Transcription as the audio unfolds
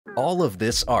All of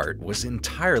this art was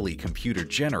entirely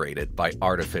computer-generated by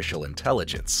artificial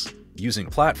intelligence. Using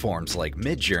platforms like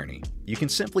MidJourney, you can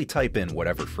simply type in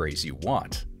whatever phrase you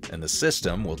want, and the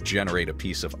system will generate a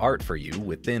piece of art for you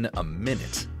within a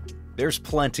minute. There's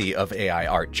plenty of AI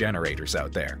art generators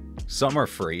out there. Some are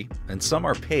free, and some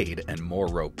are paid and more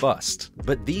robust.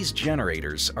 But these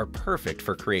generators are perfect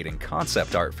for creating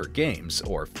concept art for games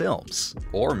or films,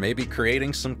 or maybe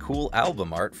creating some cool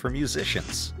album art for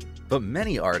musicians. But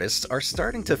many artists are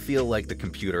starting to feel like the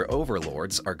computer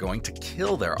overlords are going to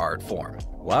kill their art form,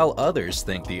 while others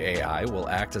think the AI will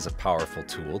act as a powerful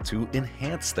tool to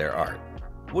enhance their art.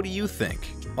 What do you think?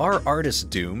 Are artists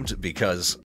doomed because